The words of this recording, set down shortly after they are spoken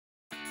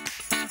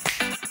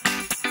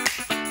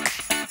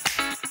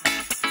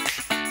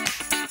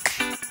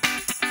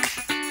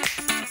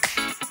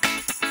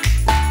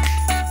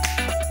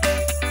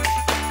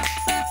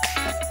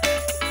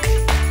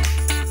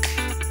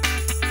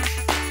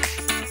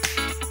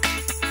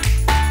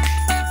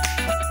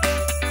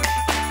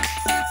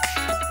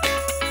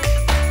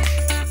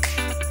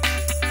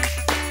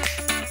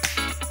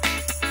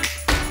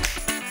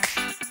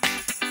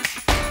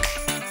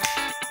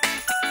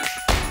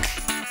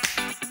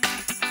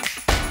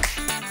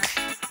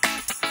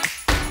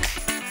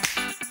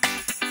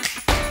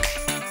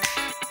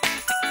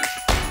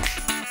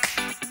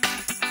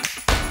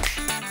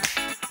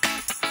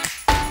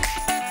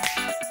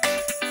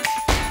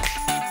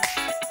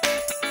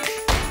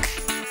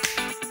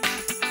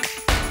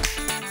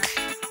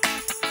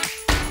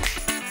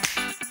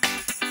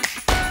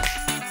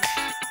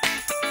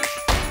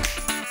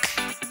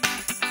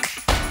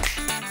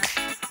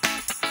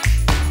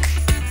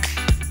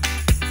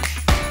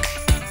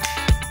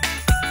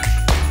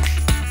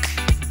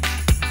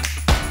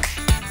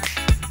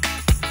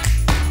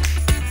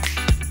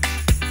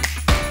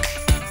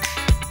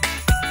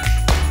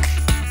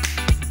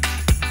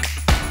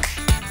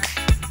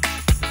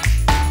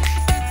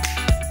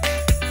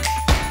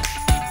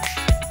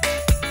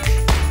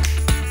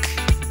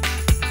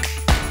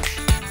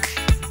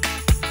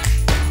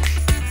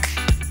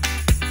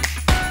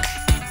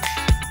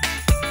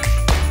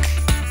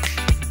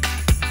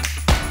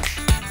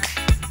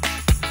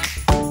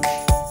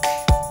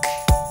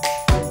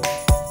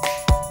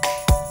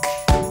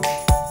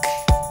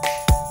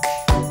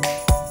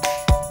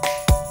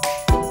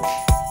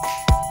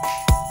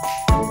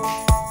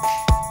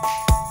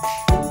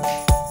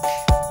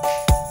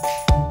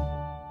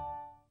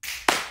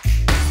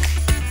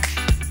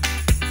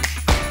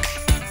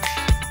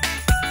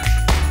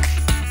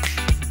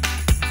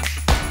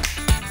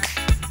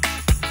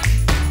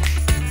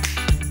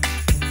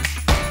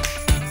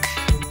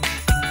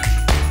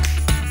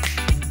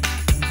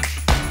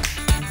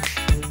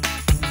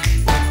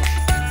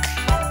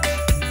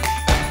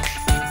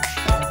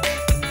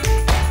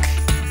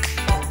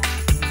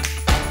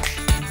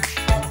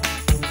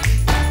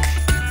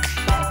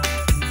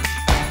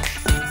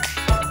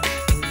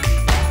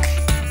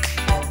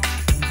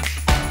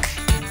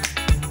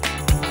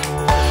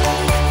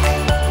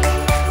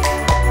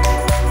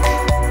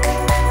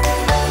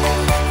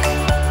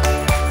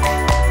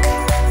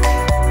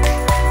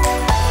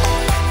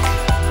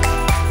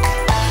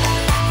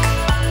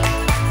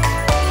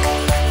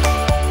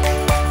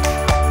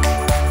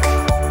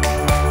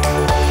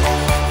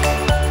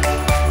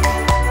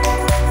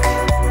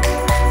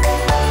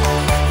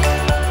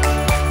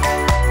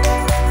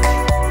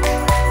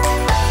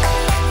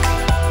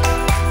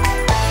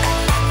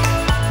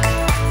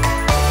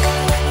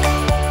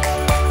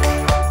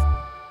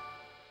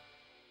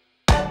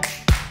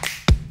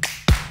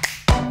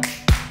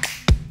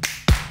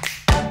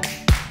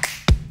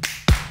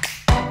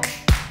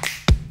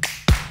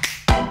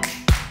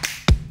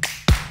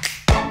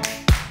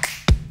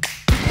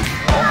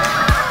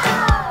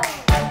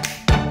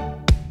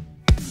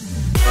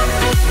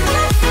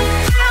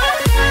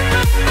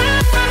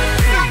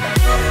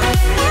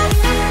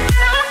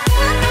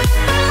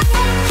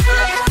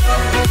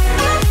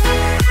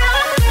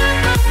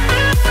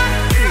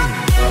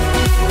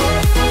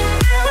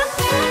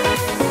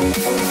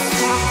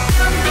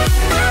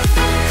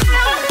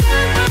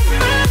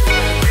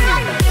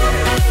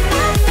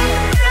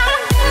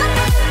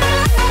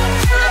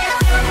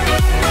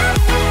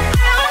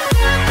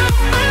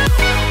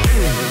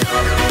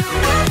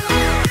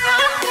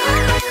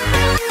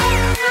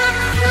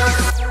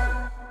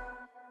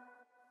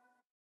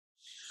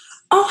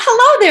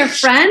there,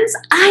 friends.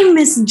 I'm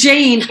Miss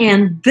Jane,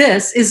 and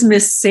this is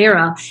Miss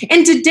Sarah.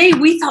 And today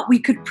we thought we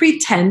could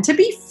pretend to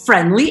be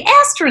friendly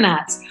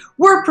astronauts.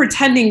 We're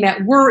pretending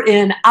that we're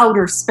in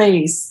outer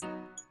space.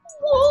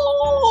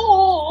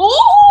 Oh,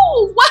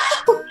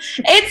 wow!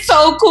 It's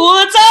so cool.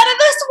 It's out of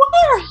this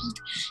world.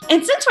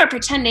 And since we're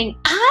pretending,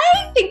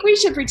 I think we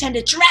should pretend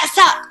to dress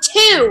up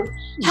too.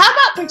 How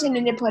about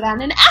pretending to put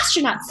on an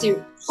astronaut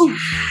suit?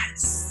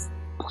 Yes.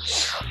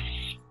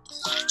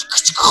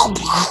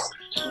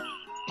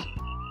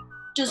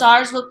 Does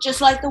ours look just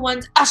like the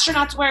ones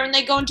astronauts wear when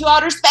they go into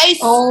outer space?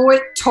 Oh,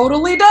 it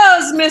totally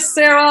does, Miss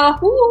Sarah.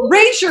 Ooh.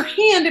 Raise your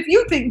hand if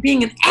you think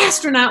being an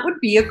astronaut would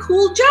be a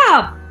cool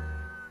job.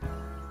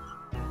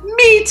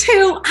 Me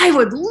too. I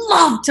would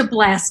love to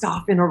blast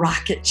off in a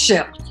rocket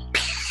ship.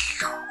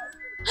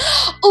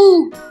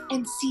 Ooh,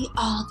 and see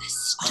all the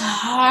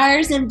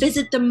stars and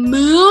visit the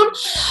moon.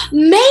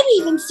 Maybe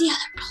even see other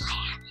planets.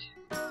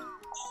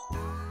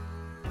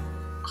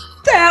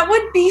 That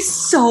would be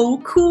so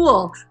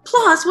cool.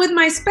 Plus, with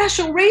my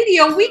special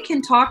radio, we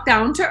can talk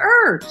down to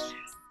Earth.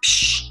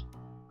 Psh.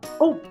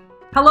 Oh,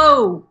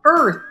 hello,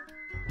 Earth.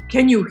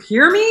 Can you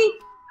hear me?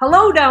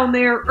 Hello down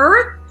there,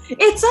 Earth.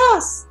 It's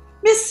us,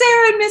 Miss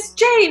Sarah and Miss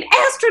Jane,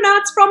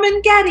 astronauts from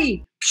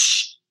Engedi.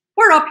 Psh.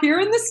 We're up here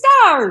in the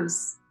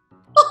stars.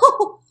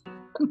 Oh,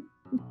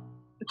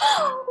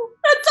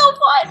 that's so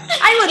fun.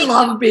 I would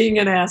love being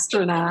an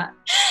astronaut.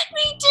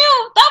 Me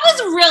too. That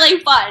was really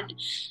fun.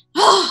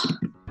 Oh,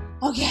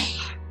 okay.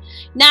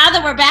 Now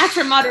that we're back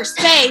from outer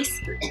space,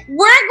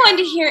 we're going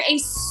to hear a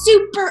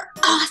super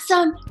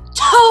awesome,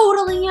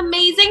 totally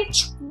amazing,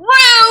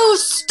 true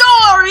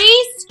story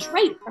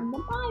straight from the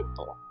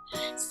Bible.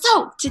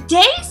 So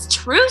today's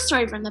true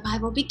story from the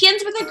Bible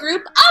begins with a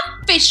group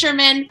of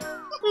fishermen.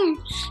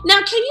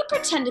 Now, can you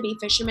pretend to be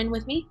fishermen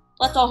with me?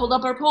 Let's all hold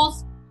up our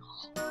poles.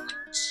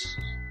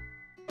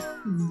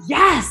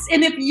 Yes,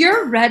 and if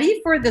you're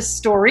ready for the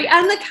story,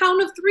 on the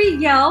count of 3,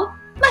 yell,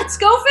 "Let's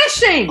go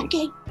fishing!"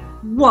 Okay.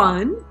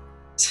 1,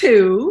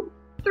 2,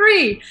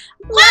 3.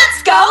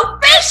 Let's go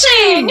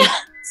fishing!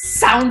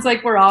 Sounds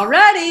like we're all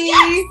ready.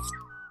 Yes!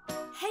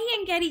 Hey,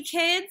 Engedi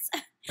kids.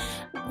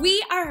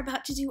 We are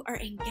about to do our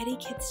Engedi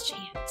Kids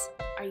chant.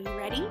 Are you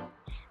ready?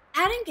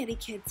 At Engedi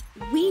Kids,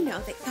 we know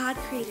that God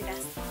created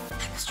us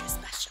extra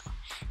special.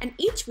 And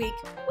each week,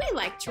 we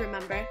like to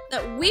remember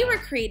that we were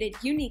created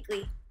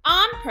uniquely,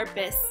 on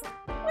purpose,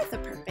 with a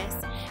purpose,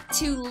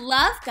 to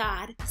love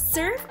God,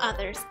 serve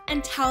others,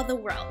 and tell the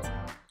world.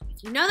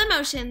 If you know the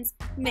motions,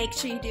 make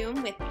sure you do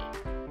them with me.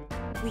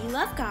 We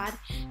love God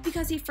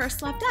because He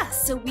first loved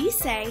us. So we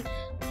say,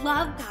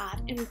 love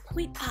God, and we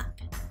point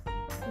up.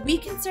 We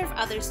can serve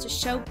others to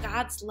show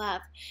God's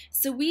love.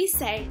 So we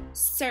say,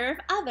 serve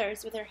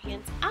others with our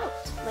hands out,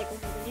 like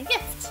we're holding a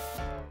gift.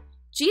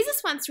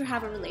 Jesus wants to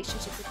have a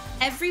relationship with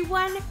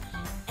everyone,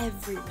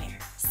 everywhere.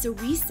 So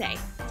we say,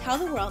 tell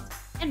the world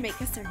and make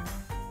a circle.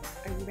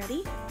 Are you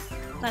ready?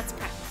 Let's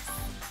practice.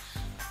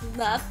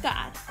 Love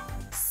God,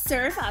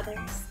 serve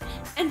others,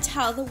 and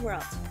tell the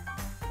world.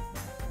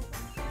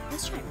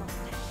 Let's try it one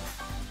more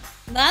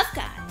time. Love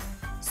God,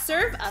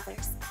 serve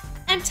others,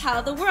 and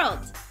tell the world.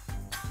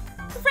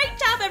 Great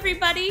job,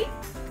 everybody!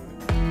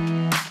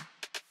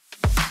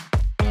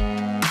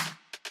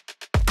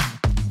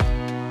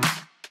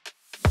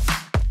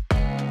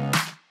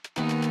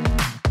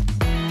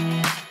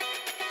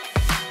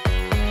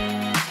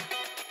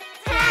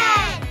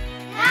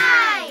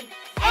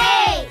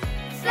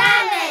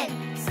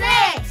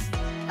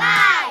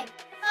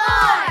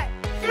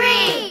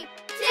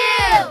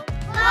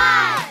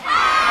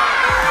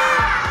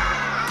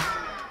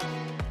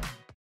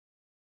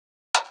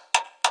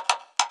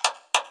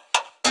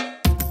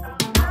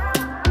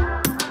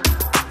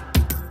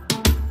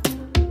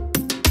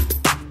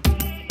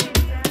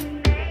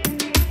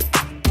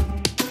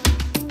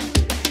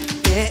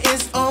 There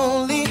is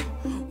only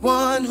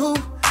one who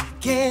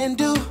can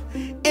do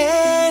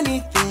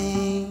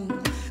anything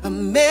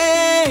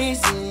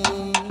amazing.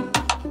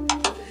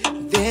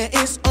 There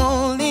is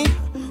only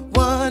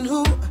one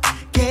who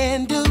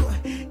can do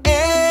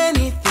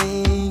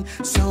anything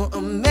so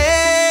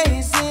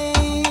amazing.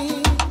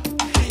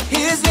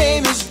 His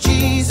name is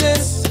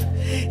Jesus.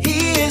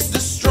 He is the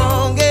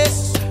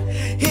strongest.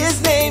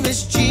 His name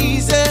is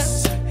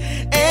Jesus,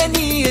 and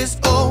He is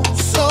oh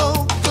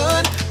so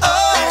good.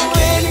 Oh,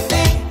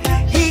 anything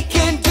He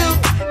can do,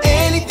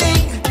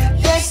 anything.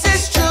 Yes,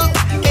 it's true.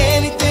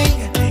 Anything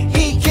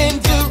He can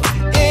do,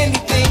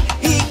 anything.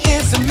 He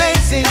is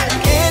amazing.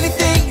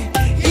 Anything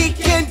He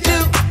can do,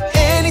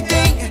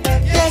 anything.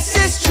 Yes,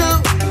 it's true.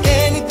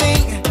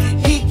 Anything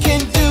He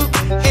can do,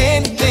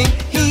 anything.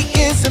 He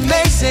is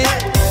amazing.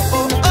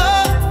 Oh, oh,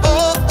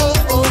 oh,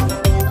 oh,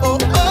 oh, oh,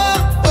 oh,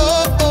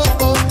 oh, oh,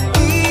 oh.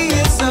 He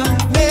is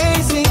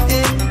amazing,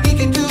 and He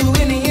can do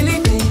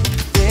anything.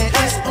 There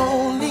is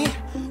only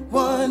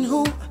one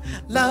who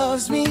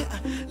loves me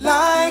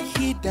like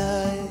He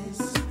does,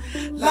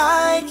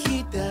 like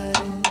He does.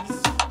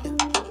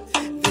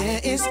 There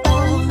is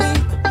only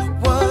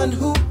one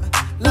who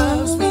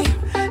loves me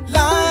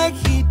like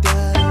He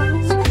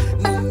does.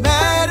 No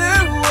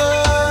matter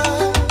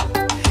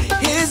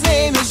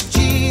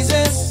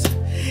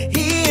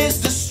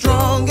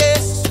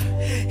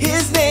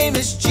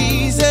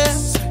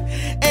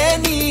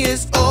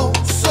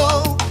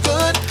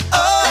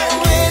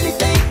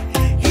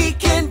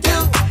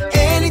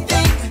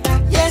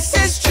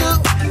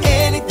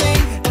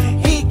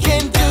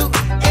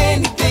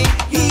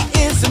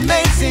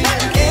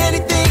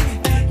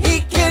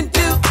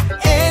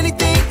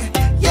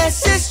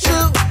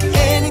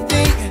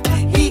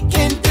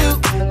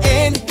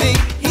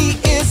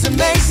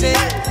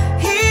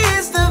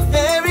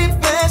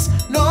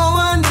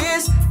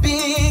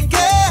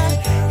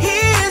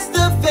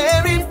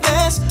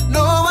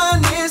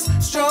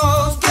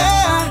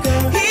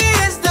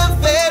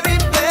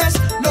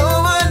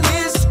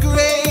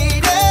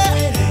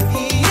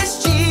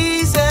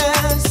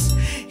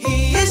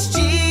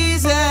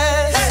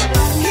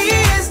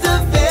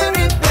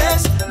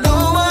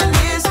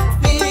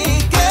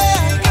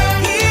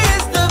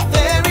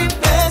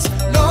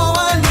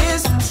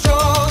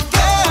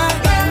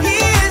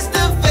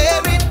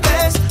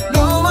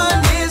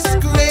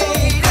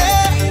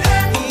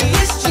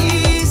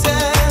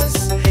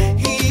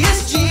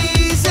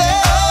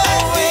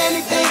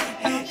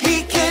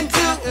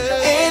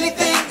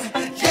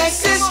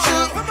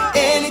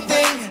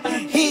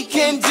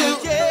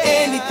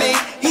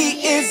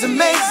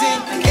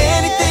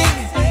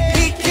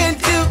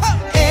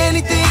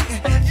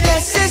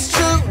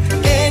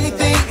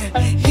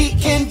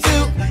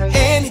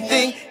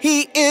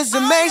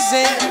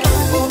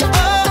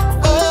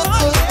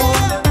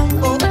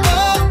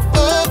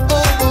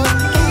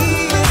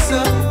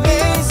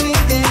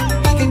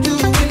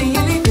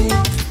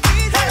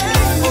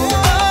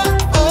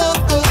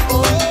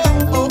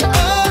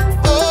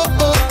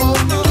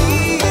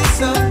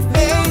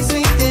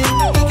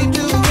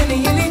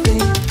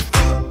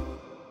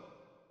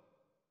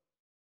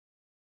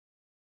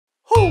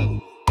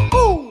Who?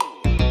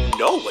 You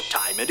know what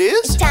time it is?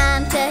 It's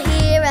time to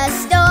hear a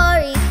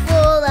story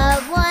full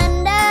of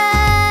wonder.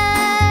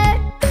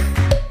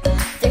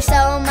 There's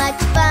so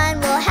much fun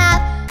we'll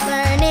have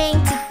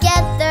learning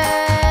together.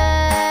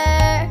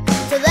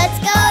 So let's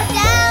go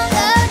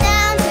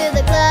down to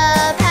the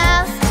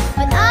clubhouse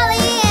with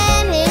Ollie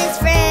and his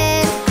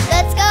friends.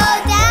 Let's go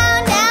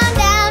down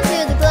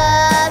to the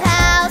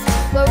clubhouse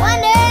where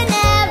wonder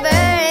never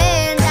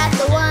ends at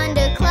the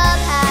Wonder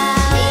Clubhouse.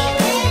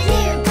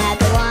 At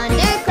the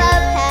Wonder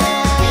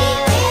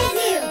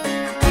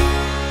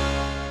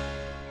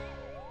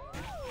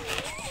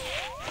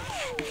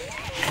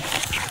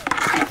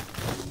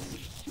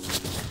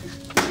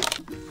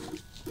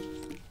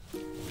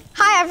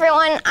Hi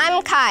everyone,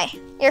 I'm Kai,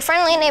 your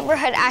friendly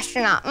neighborhood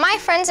astronaut. My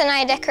friends and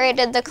I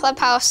decorated the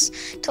clubhouse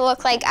to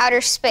look like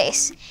outer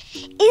space.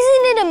 Isn't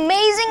it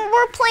amazing?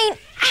 We're playing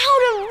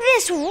out of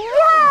this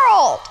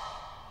world!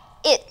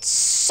 It's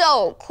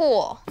so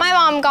cool. My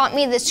mom got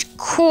me this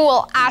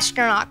cool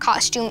astronaut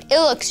costume. It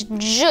looks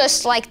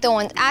just like the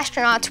ones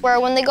astronauts wear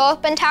when they go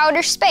up into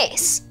outer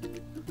space.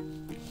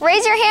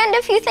 Raise your hand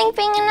if you think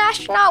being an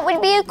astronaut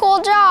would be a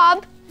cool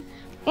job.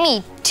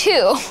 Me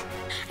too.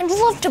 I'd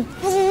love to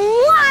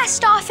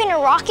blast off in a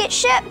rocket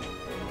ship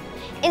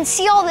and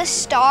see all the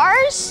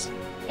stars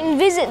and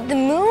visit the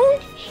moon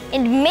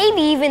and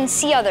maybe even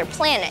see other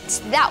planets.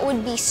 That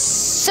would be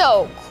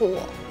so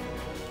cool.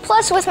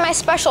 Plus, with my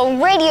special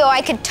radio,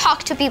 I could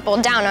talk to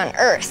people down on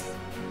Earth.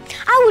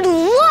 I would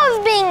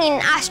love being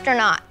an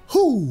astronaut.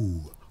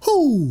 Who?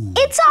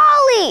 It's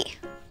Ollie.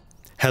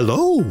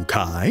 Hello,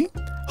 Kai.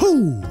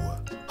 Who?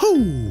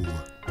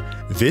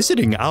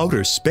 Visiting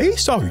outer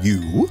space, are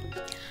you?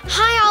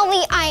 Hi,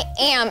 Ollie. I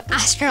am.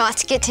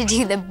 Astronauts get to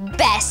do the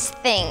best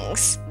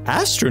things.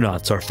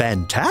 Astronauts are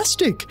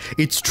fantastic,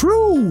 it's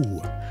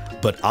true.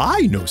 But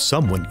I know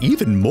someone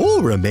even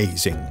more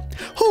amazing.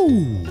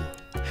 Who?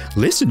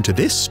 Listen to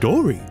this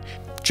story.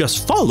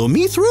 Just follow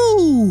me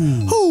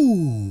through.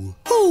 Who?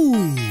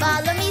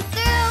 Follow me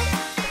through,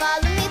 who?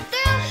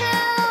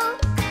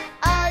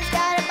 Ollie's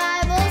got a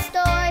Bible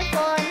story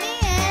for me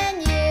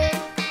and you.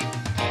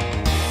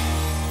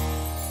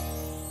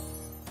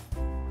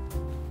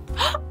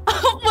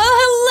 Well,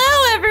 hello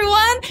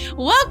everyone!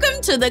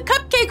 Welcome to the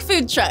Cupcake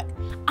Food Truck.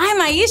 I'm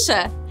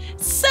Aisha.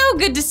 So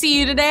good to see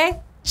you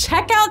today.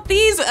 Check out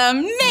these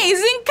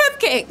amazing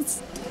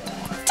cupcakes.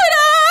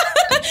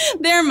 Ta-da!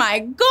 They're my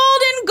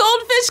golden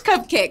goldfish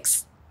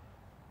cupcakes.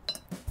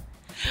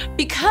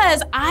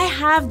 Because I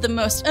have the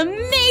most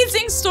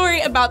amazing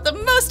story about the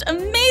most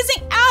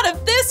amazing out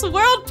of this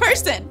world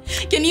person.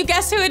 Can you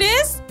guess who it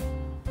is?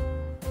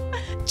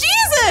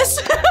 Jesus!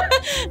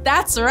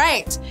 That's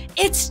right,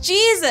 it's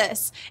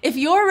Jesus. If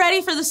you're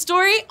ready for the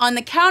story, on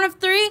the count of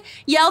 3,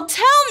 yell,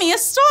 "Tell me a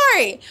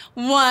story."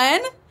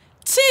 1,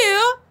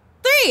 2,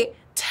 3.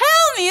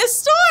 Tell me a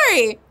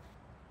story.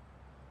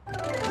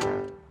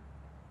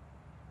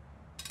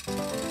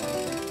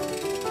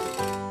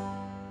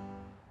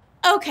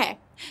 Okay,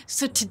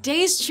 so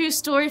today's true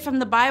story from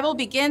the Bible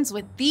begins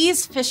with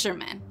these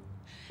fishermen.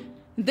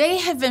 They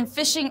have been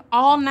fishing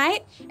all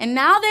night and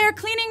now they are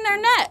cleaning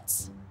their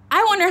nets.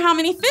 I wonder how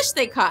many fish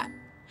they caught.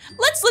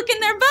 Let's look in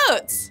their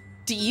boats.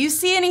 Do you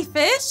see any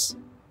fish?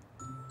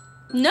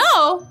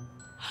 No.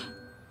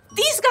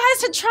 These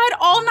guys had tried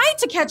all night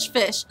to catch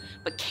fish,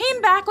 but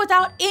came back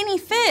without any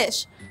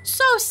fish.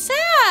 So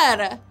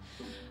sad.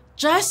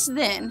 Just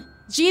then,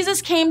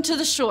 Jesus came to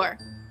the shore,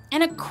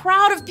 and a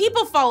crowd of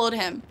people followed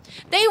him.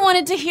 They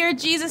wanted to hear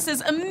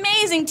Jesus'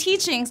 amazing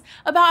teachings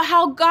about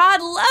how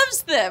God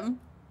loves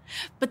them.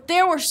 But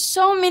there were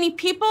so many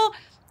people,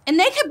 and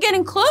they kept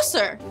getting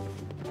closer.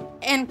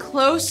 And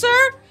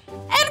closer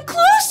and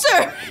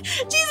closer.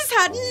 Jesus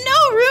had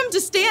no room to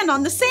stand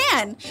on the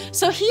sand.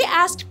 So he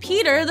asked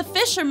Peter, the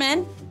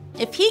fisherman,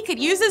 if he could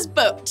use his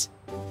boat.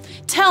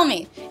 Tell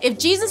me, if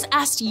Jesus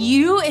asked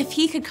you if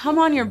he could come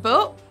on your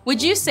boat,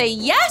 would you say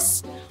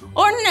yes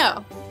or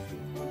no?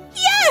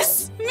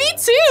 Yes, me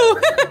too.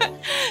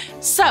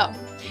 So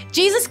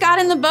Jesus got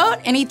in the boat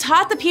and he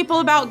taught the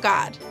people about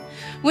God.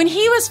 When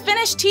he was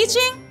finished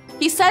teaching,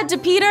 he said to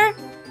Peter,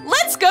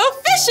 "Let's go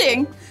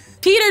fishing."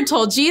 Peter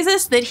told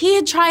Jesus that he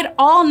had tried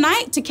all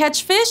night to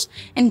catch fish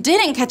and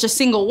didn't catch a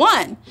single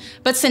one.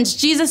 But since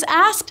Jesus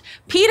asked,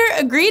 Peter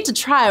agreed to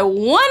try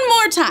one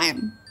more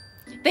time.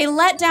 They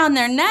let down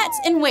their nets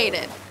and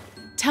waited.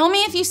 Tell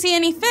me if you see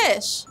any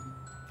fish.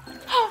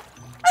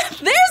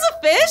 There's a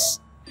fish.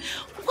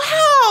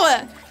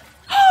 Wow.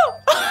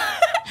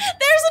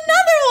 There's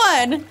another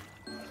one.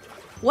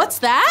 What's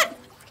that?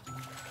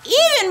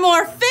 Even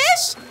more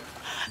fish?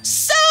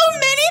 So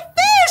many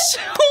fish!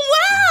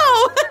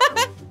 Wow!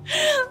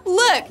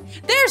 Look,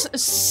 there's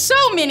so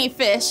many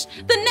fish.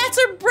 The nets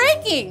are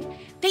breaking.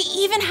 They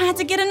even had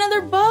to get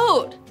another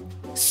boat.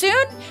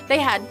 Soon, they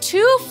had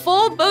 2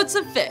 full boats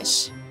of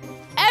fish.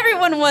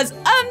 Everyone was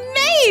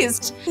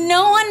amazed.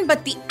 No one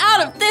but the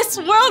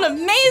out-of-this-world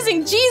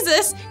amazing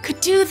Jesus could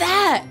do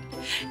that.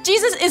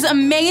 Jesus is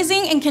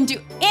amazing and can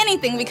do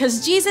anything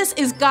because Jesus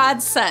is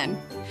God's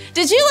son.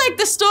 Did you like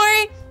the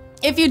story?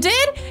 If you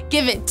did,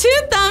 give it 2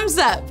 thumbs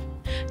up.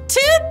 2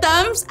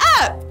 thumbs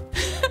up.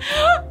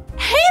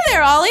 Hey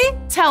there, Ollie.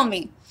 Tell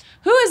me,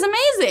 who is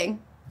amazing?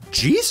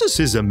 Jesus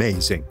is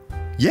amazing.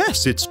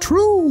 Yes, it's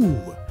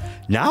true.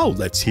 Now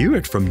let's hear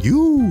it from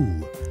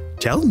you.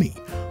 Tell me,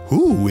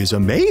 who is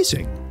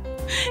amazing?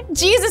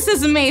 Jesus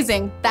is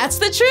amazing. That's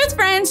the truth,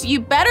 friends. You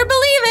better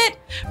believe it.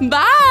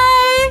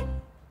 Bye.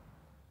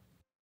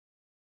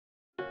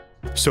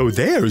 So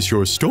there's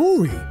your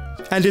story,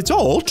 and it's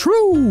all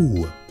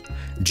true.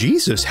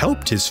 Jesus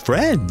helped his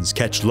friends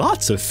catch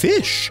lots of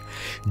fish.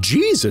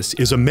 Jesus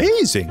is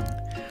amazing.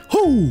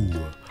 Ho,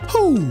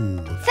 ho.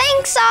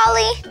 Thanks,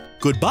 Ollie.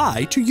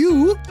 Goodbye to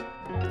you.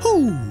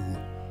 Ho,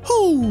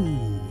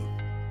 ho.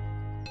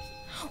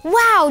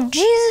 Wow,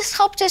 Jesus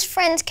helped his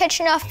friends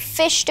catch enough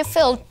fish to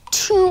fill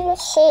 2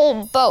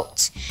 whole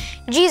boats.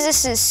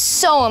 Jesus is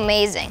so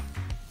amazing.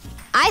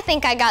 I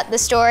think I got the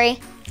story.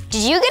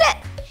 Did you get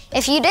it?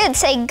 If you did,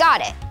 say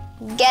got it.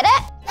 Get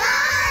it?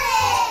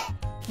 Got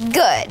it!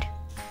 Good.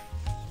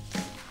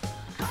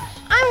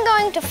 I'm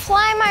going to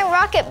fly my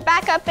rocket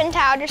back up into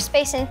outer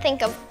space and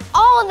think of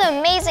all the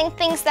amazing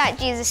things that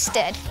Jesus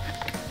did.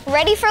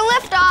 Ready for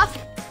liftoff.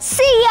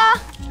 See ya!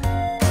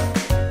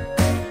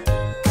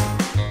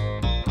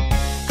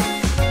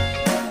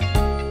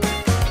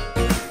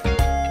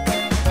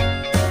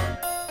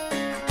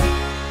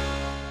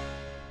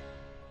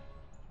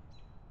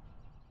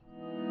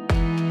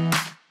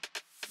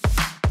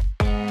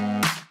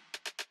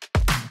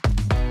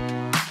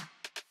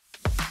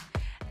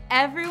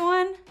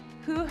 Everyone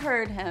who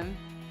heard him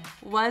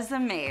was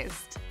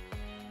amazed.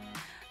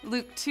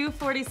 Luke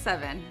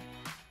 2:47.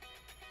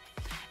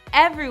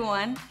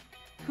 Everyone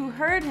who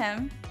heard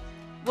him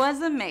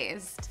was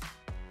amazed.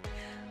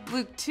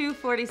 Luke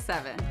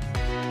 2:47.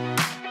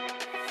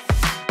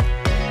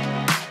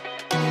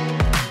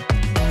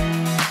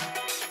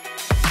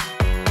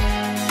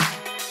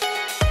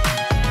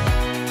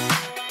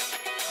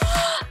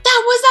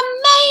 That was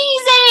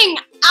amazing!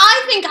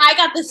 I think I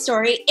got the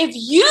story. If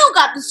you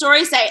got the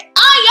story, say,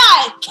 aye,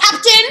 aye,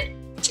 Captain.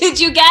 Did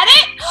you get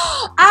it?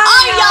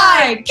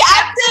 Aye,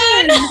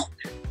 Captain.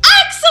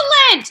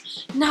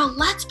 Excellent! Now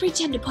let's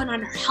pretend to put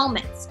on our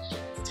helmets.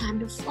 It's time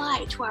to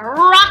fly to our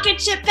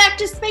rocket ship back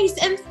to space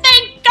and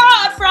thank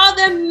God for all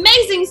the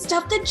amazing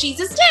stuff that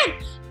Jesus did.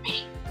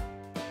 Ready?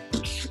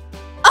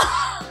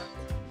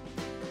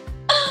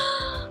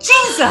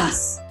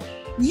 Jesus,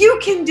 you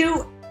can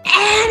do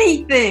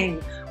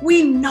anything.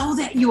 We know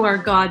that you are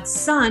God's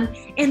son,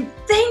 and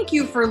thank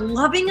you for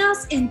loving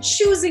us and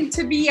choosing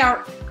to be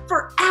our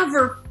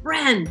forever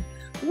friend.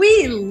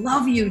 We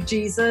love you,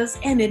 Jesus,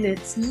 and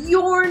it's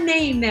your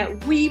name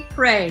that we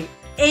pray.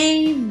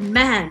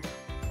 Amen.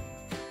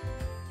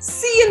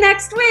 See you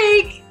next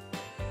week.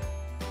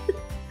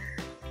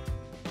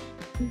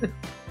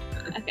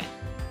 Okay.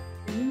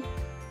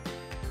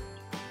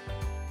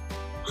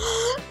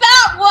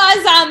 That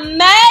was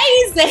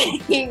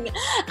amazing!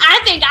 I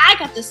think I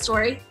got the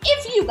story.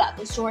 If you got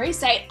the story,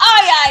 say,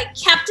 aye, aye,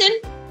 Captain.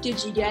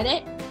 Did you get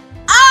it?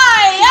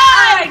 Aye,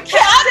 aye,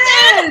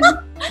 Captain!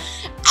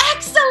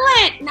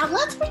 Excellent! Now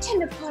let's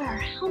pretend to put our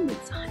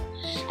helmets on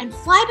and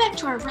fly back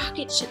to our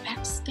rocket ship back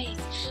to space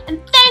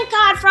and thank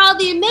God for all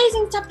the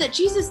amazing stuff that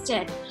Jesus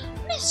did.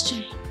 Miss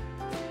Jane,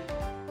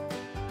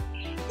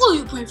 will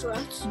you pray for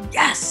us?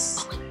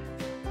 Yes.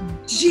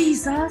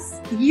 Jesus,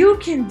 you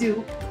can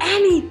do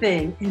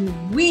anything,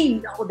 and we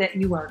know that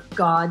you are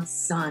God's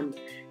son.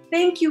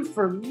 Thank you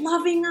for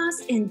loving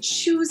us and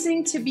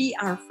choosing to be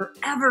our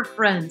forever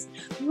friends.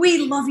 We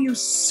love you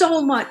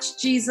so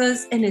much,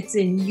 Jesus, and it's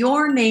in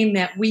your name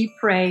that we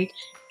pray.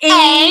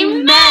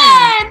 Amen.